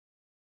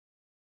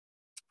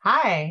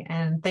Hi,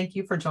 and thank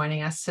you for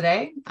joining us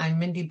today. I'm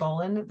Mindy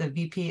Boland, the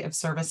VP of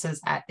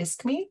Services at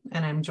ISKME,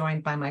 and I'm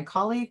joined by my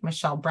colleague,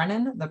 Michelle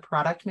Brennan, the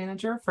Product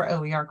Manager for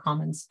OER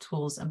Commons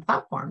Tools and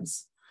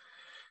Platforms.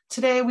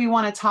 Today, we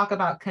want to talk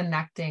about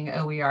connecting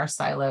OER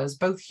silos,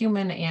 both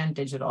human and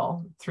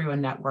digital, through a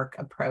network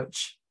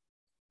approach.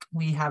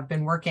 We have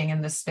been working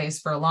in this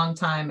space for a long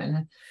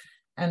time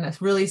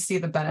and really see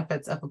the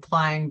benefits of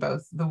applying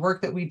both the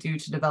work that we do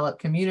to develop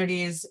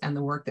communities and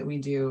the work that we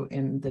do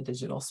in the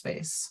digital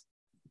space.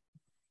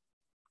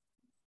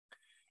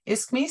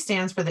 ISKME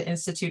stands for the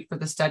Institute for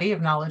the Study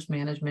of Knowledge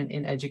Management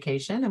in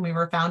Education, and we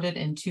were founded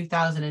in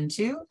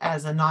 2002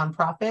 as a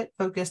nonprofit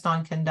focused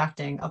on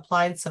conducting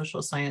applied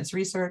social science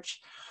research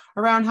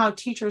around how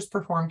teachers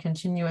perform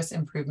continuous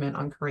improvement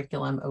on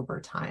curriculum over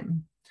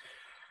time.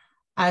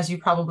 As you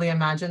probably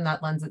imagine,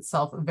 that lends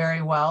itself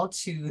very well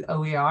to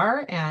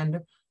OER,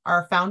 and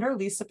our founder,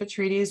 Lisa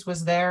Petrides,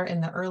 was there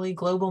in the early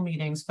global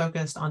meetings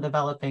focused on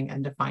developing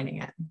and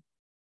defining it.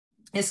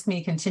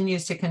 ISKME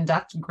continues to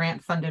conduct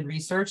grant-funded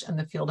research in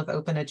the field of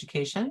open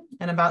education,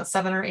 and about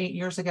 7 or 8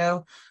 years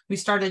ago, we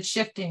started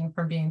shifting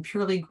from being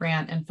purely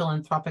grant and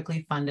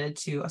philanthropically funded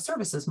to a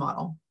services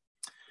model.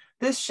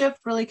 This shift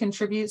really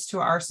contributes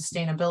to our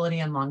sustainability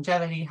and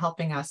longevity,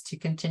 helping us to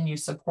continue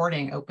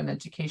supporting open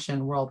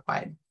education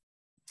worldwide.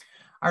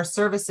 Our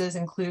services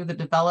include the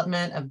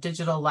development of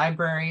digital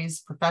libraries,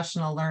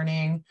 professional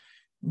learning,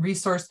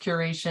 resource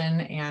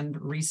curation,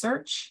 and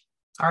research.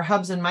 Our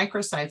hubs and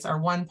microsites are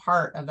one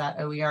part of that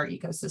OER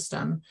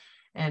ecosystem,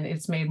 and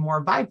it's made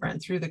more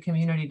vibrant through the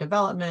community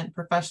development,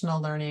 professional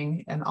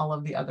learning, and all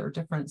of the other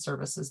different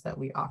services that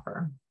we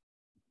offer.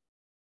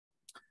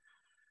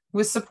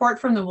 With support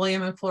from the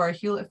William and Flora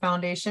Hewlett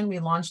Foundation, we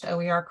launched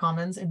OER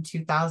Commons in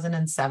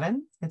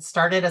 2007. It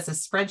started as a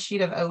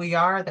spreadsheet of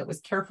OER that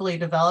was carefully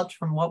developed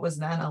from what was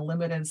then a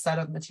limited set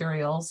of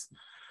materials.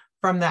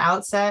 From the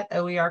outset,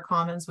 OER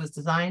Commons was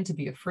designed to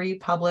be a free,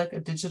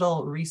 public,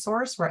 digital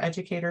resource where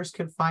educators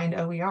could find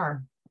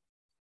OER.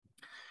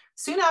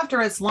 Soon after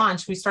its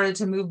launch, we started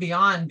to move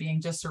beyond being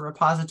just a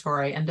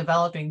repository and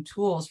developing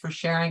tools for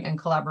sharing and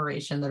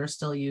collaboration that are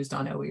still used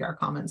on OER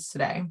Commons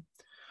today.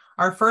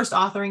 Our first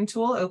authoring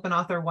tool,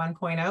 OpenAuthor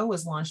 1.0,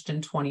 was launched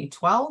in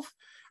 2012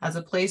 as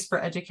a place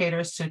for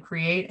educators to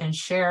create and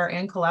share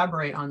and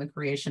collaborate on the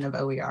creation of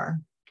OER.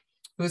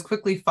 It was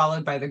quickly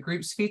followed by the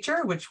groups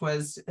feature, which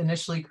was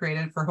initially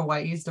created for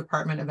Hawaii's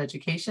Department of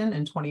Education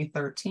in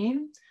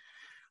 2013.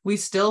 We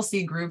still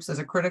see groups as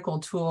a critical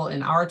tool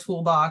in our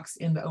toolbox,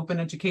 in the open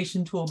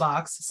education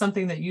toolbox,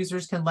 something that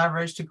users can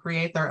leverage to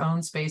create their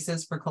own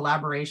spaces for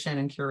collaboration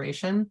and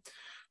curation,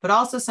 but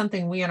also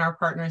something we and our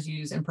partners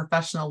use in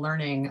professional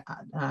learning,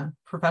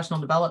 professional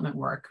development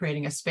work,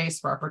 creating a space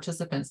for our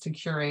participants to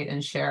curate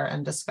and share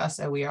and discuss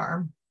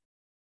OER.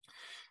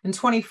 In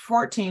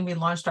 2014, we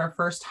launched our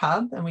first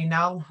hub, and we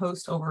now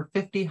host over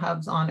 50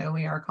 hubs on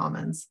OER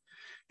Commons.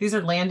 These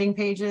are landing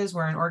pages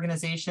where an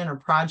organization or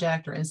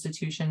project or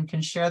institution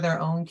can share their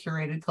own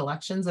curated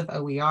collections of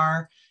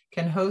OER,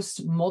 can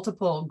host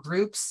multiple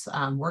groups,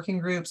 working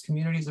groups,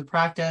 communities of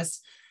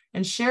practice,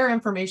 and share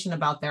information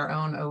about their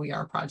own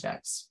OER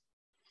projects.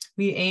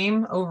 We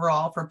aim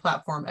overall for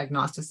platform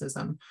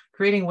agnosticism,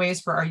 creating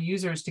ways for our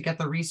users to get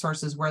the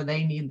resources where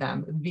they need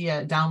them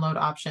via download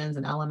options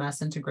and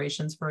LMS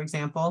integrations, for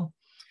example.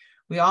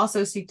 We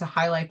also seek to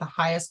highlight the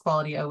highest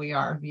quality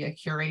OER via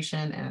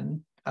curation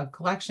of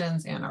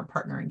collections and our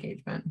partner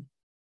engagement.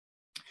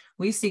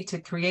 We seek to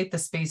create the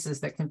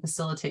spaces that can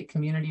facilitate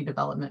community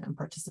development and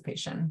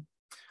participation,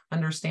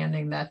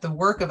 understanding that the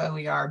work of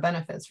OER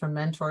benefits from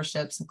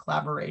mentorships and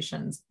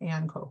collaborations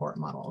and cohort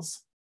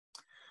models.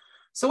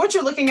 So what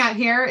you're looking at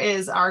here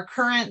is our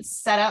current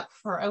setup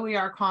for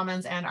OER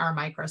Commons and our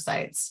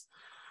microsites.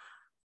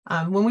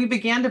 When we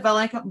began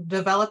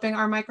developing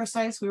our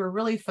microsites, we were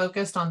really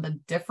focused on the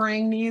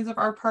differing needs of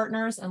our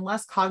partners and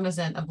less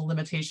cognizant of the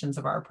limitations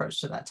of our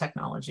approach to that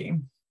technology.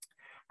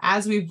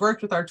 As we've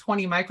worked with our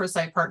 20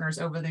 microsite partners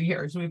over the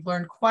years, we've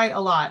learned quite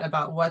a lot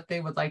about what they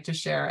would like to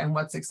share and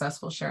what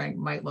successful sharing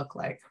might look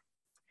like.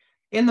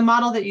 In the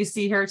model that you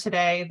see here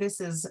today,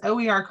 this is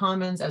OER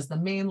Commons as the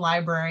main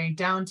library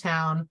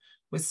downtown,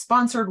 with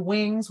sponsored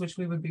wings, which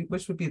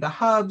would be the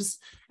hubs,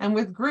 and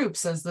with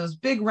groups as those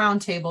big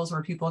round tables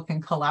where people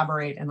can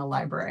collaborate in a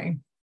library.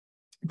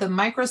 The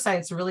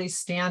microsites really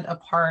stand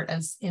apart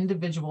as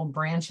individual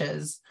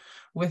branches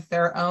with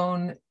their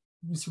own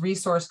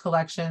resource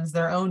collections,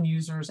 their own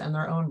users, and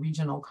their own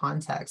regional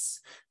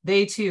contexts.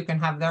 They too can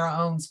have their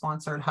own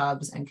sponsored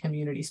hubs and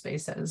community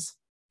spaces.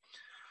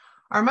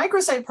 Our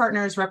microsite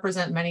partners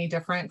represent many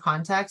different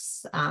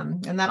contexts,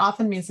 and that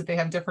often means that they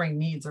have differing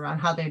needs around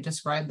how they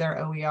describe their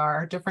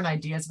OER, different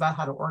ideas about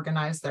how to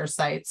organize their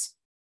sites.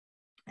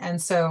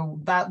 And so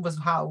that was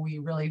how we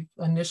really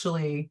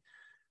initially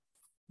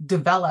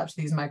developed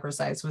these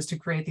microsites, was to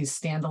create these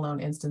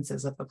standalone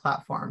instances of the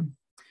platform.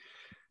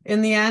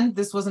 In the end,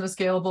 this wasn't a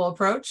scalable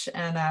approach,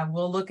 and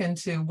we'll look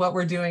into what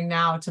we're doing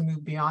now to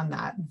move beyond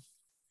that.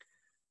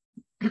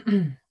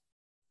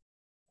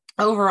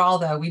 Overall,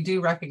 though, we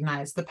do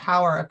recognize the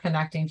power of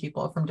connecting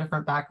people from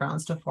different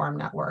backgrounds to form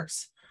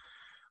networks.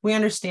 We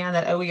understand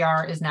that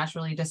OER is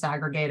naturally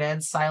disaggregated,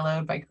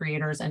 siloed by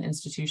creators and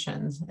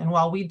institutions. And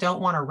while we don't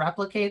want to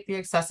replicate the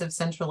excessive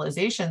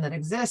centralization that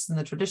exists in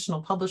the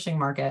traditional publishing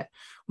market,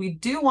 we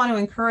do want to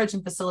encourage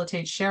and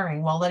facilitate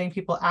sharing while letting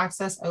people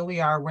access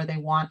OER where they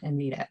want and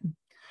need it.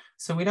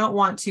 So we don't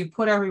want to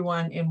put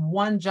everyone in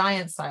one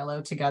giant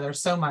silo together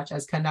so much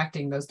as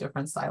connecting those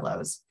different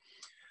silos.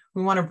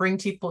 We want to bring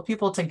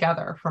people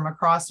together from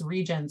across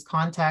regions,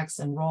 contexts,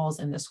 and roles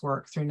in this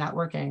work through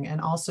networking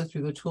and also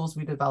through the tools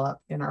we develop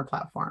in our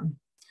platform.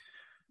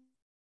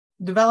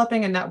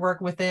 Developing a network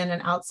within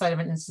and outside of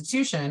an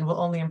institution will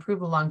only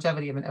improve the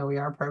longevity of an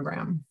OER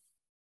program.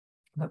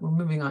 But we're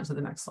moving on to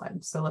the next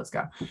slide, so let's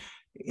go.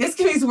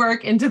 ISKME's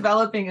work in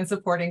developing and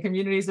supporting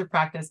communities of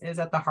practice is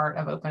at the heart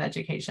of open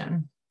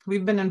education.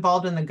 We've been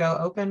involved in the Go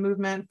Open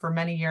movement for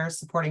many years,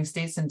 supporting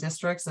states and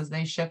districts as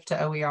they shift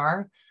to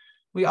OER.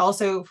 We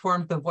also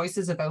formed the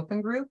Voices of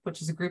Open group,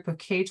 which is a group of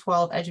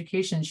K-12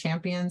 education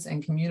champions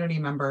and community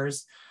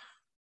members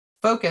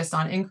focused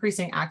on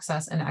increasing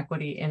access and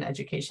equity in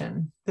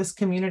education. This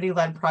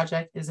community-led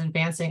project is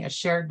advancing a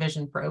shared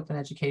vision for open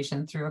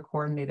education through a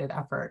coordinated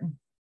effort.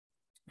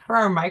 For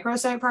our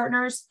microsite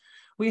partners,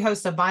 we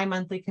host a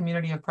bi-monthly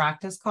community of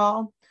practice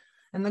call.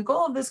 And the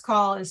goal of this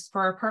call is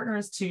for our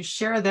partners to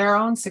share their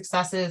own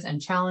successes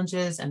and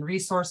challenges and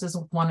resources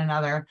with one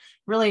another.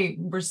 Really,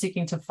 we're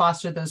seeking to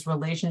foster those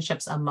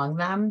relationships among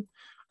them.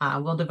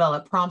 We'll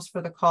develop prompts for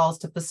the calls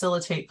to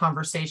facilitate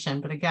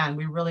conversation. But again,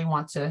 we really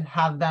want to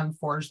have them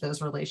forge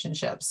those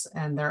relationships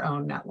and their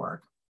own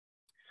network.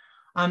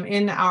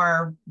 In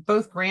our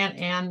both grant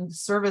and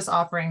service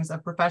offerings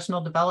of professional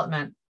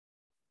development,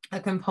 a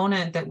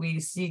component that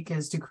we seek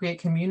is to create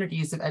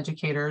communities of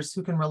educators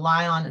who can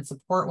rely on and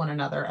support one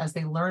another as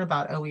they learn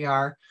about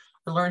OER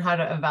or learn how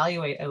to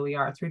evaluate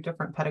OER through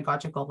different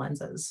pedagogical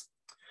lenses.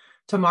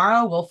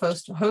 Tomorrow, we'll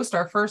host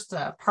our first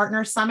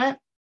partner summit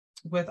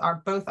with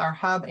both our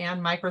hub and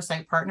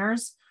microsite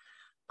partners.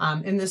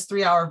 In this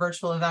 3-hour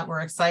virtual event,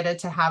 we're excited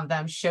to have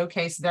them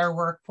showcase their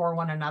work for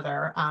one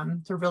another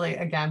to really,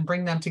 again,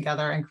 bring them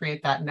together and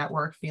create that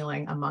network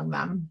feeling among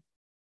them.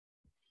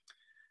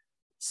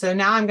 So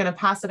now I'm going to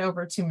pass it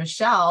over to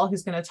Michelle,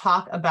 who's going to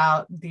talk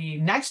about the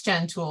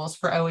next-gen tools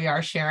for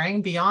OER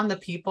sharing beyond the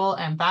people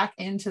and back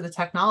into the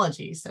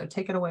technology. So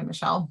take it away,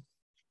 Michelle.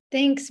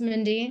 Thanks,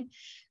 Mindy.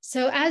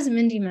 So as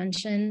Mindy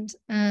mentioned,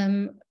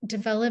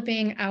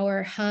 developing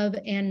our hub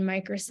and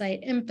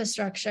microsite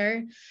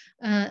infrastructure,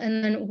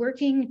 and then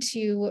working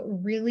to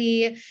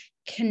really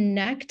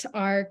connect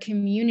our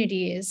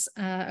communities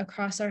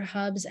across our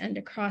hubs and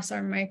across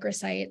our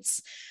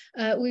microsites.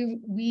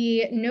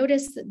 We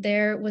noticed that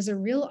there was a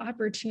real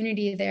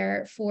opportunity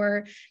there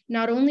for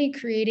not only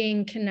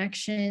creating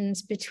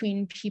connections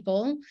between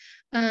people,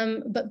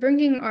 but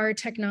bringing our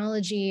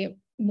technology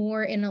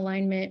more in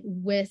alignment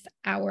with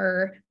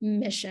our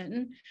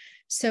mission.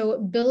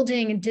 So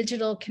building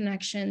digital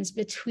connections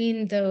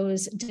between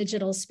those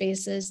digital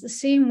spaces, the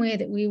same way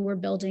that we were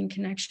building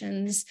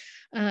connections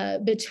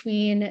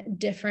between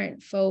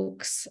different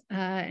folks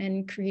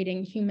and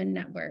creating human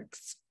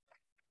networks.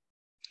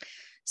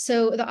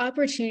 So the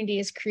opportunity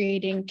is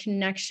creating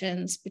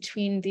connections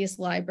between these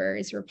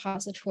libraries,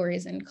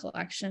 repositories, and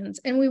collections.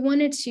 And we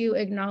wanted to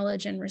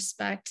acknowledge and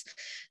respect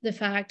the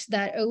fact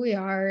that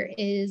OER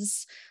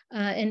is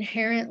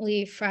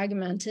inherently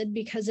fragmented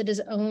because it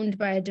is owned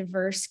by a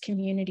diverse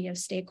community of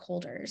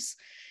stakeholders.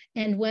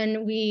 And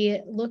when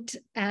we looked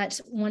at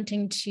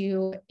wanting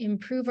to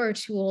improve our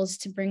tools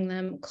to bring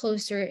them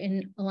closer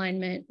in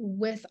alignment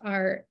with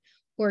our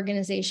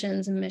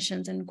organizations and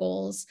missions and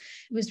goals,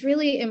 it was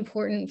really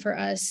important for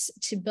us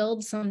to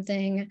build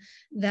something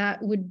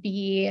that would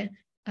be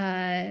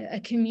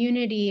a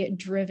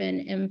community-driven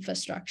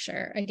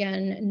infrastructure.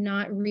 Again,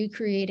 not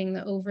recreating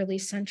the overly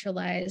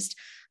centralized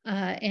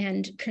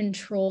and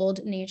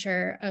controlled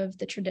nature of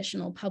the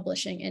traditional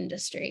publishing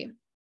industry.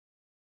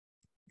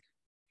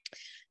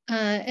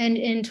 And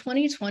in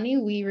 2020,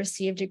 we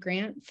received a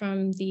grant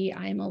from the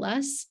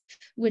IMLS,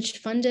 which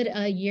funded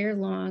a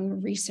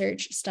year-long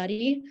research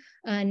study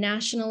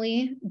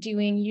nationally,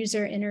 doing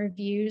user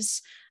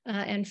interviews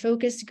and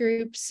focus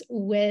groups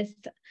with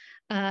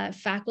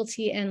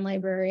faculty and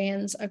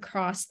librarians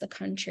across the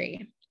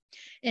country.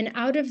 And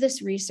out of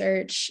this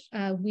research,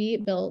 we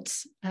built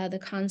the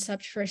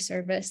concept for a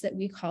service that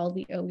we call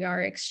the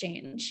OER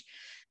Exchange.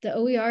 The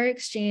OER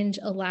Exchange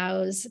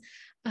allows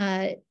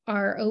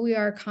our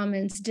OER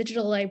Commons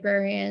digital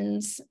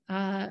librarians,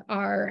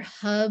 our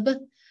hub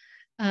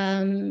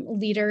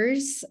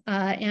leaders,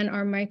 and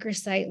our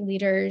microsite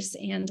leaders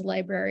and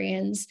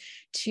librarians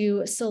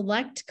to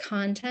select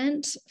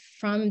content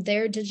from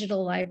their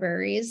digital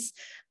libraries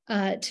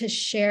to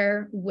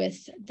share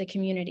with the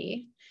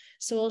community.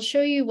 So I'll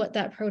show you what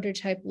that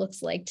prototype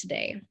looks like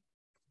today.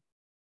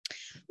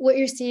 What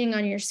you're seeing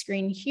on your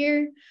screen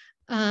here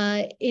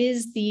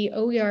is the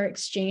OER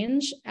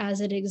Exchange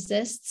as it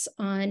exists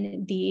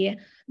on the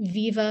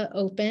Viva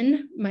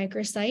Open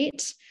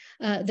microsite.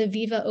 The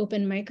Viva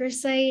Open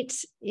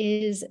Microsite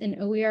is an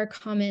OER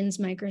Commons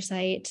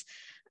microsite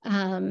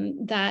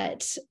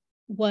that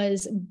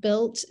was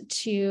built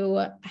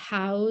to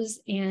house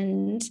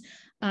and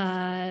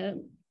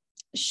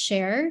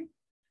share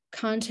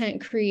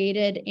content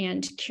created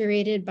and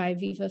curated by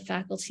Viva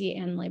faculty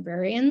and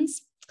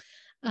librarians.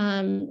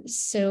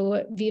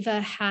 So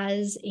Viva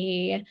has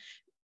a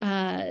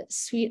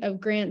suite of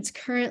grants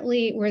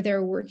currently where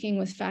they're working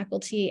with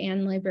faculty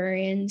and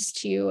librarians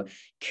to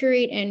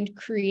curate and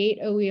create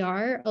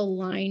OER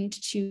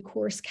aligned to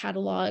course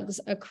catalogs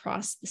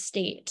across the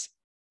state.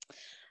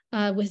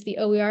 With the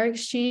OER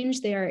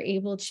Exchange, they are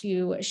able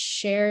to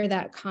share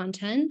that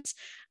content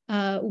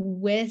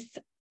with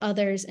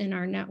others in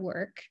our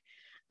network,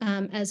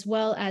 as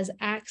well as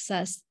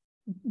access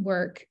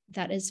work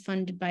that is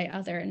funded by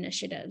other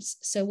initiatives.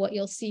 So what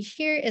you'll see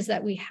here is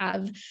that we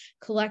have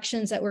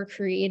collections that were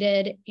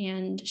created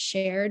and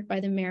shared by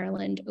the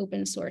Maryland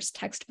Open Source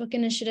Textbook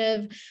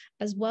Initiative,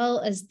 as well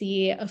as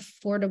the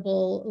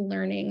Affordable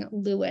Learning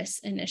Lewis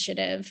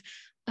Initiative,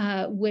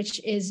 which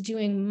is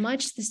doing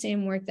much the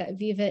same work that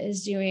Viva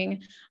is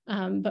doing,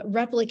 but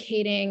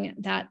replicating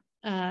that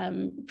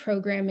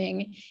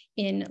programming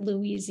in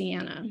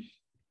Louisiana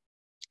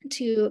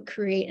to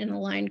create and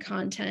align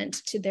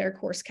content to their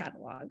course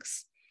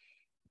catalogs.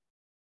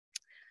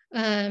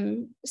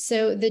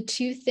 So the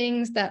two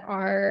things that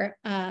are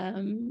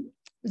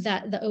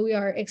that the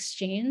OER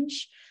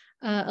Exchange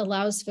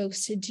allows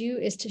folks to do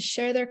is to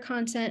share their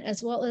content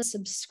as well as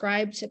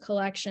subscribe to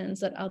collections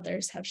that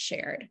others have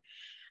shared.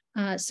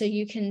 So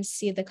you can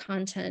see the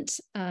content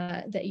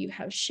that you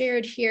have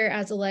shared here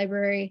as a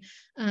library,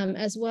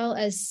 as well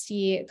as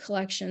see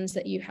collections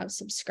that you have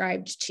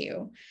subscribed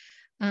to.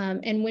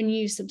 And when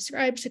you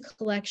subscribe to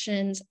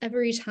collections,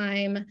 every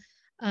time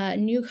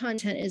new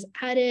content is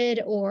added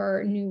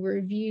or new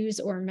reviews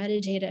or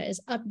metadata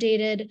is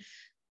updated,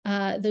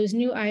 those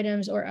new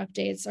items or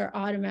updates are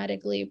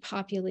automatically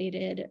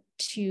populated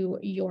to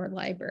your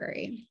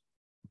library.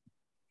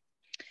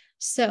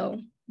 So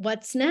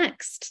what's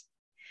next?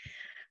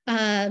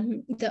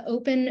 The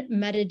Open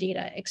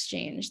Metadata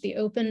Exchange, the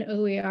Open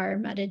OER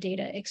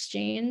Metadata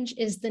Exchange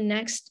is the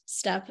next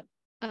step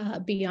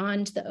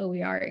beyond the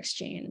OER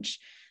Exchange.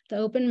 The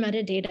Open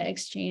Metadata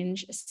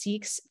Exchange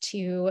seeks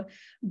to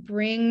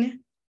bring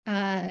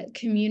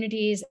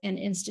communities and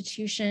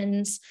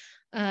institutions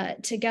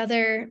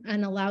together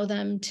and allow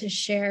them to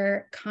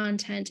share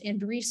content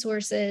and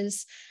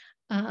resources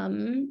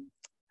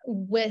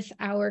with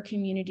our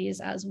communities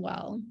as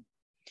well.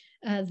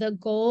 The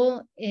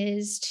goal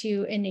is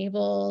to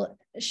enable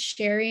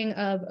sharing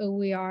of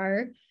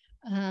OER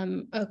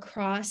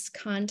across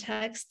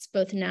contexts,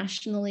 both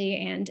nationally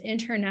and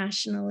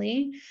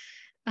internationally,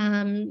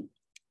 and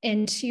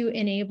to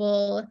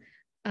enable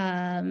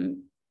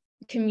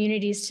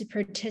communities to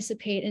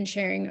participate in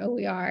sharing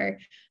OER,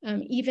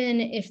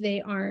 even if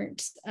they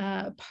aren't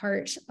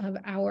part of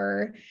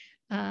our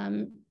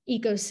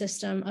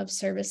ecosystem of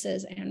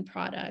services and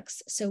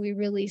products. So we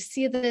really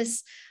see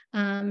this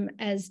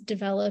as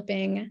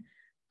developing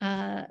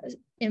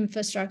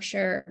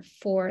infrastructure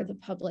for the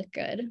public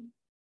good.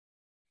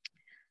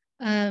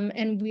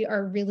 And we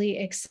are really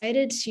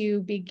excited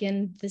to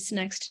begin this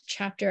next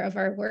chapter of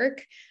our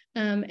work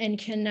and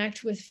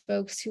connect with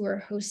folks who are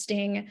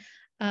hosting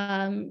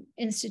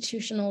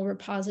institutional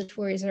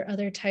repositories or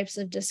other types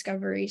of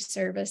discovery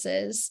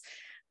services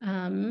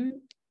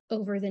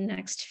over the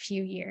next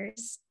few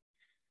years.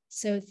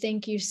 So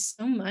thank you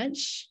so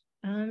much.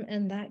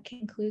 And that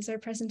concludes our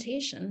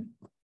presentation.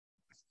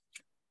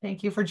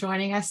 Thank you for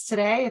joining us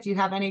today. If you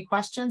have any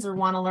questions or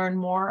want to learn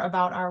more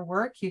about our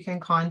work, you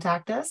can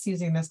contact us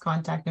using this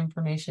contact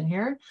information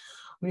here.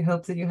 We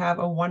hope that you have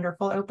a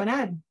wonderful Open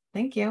Ed.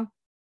 Thank you.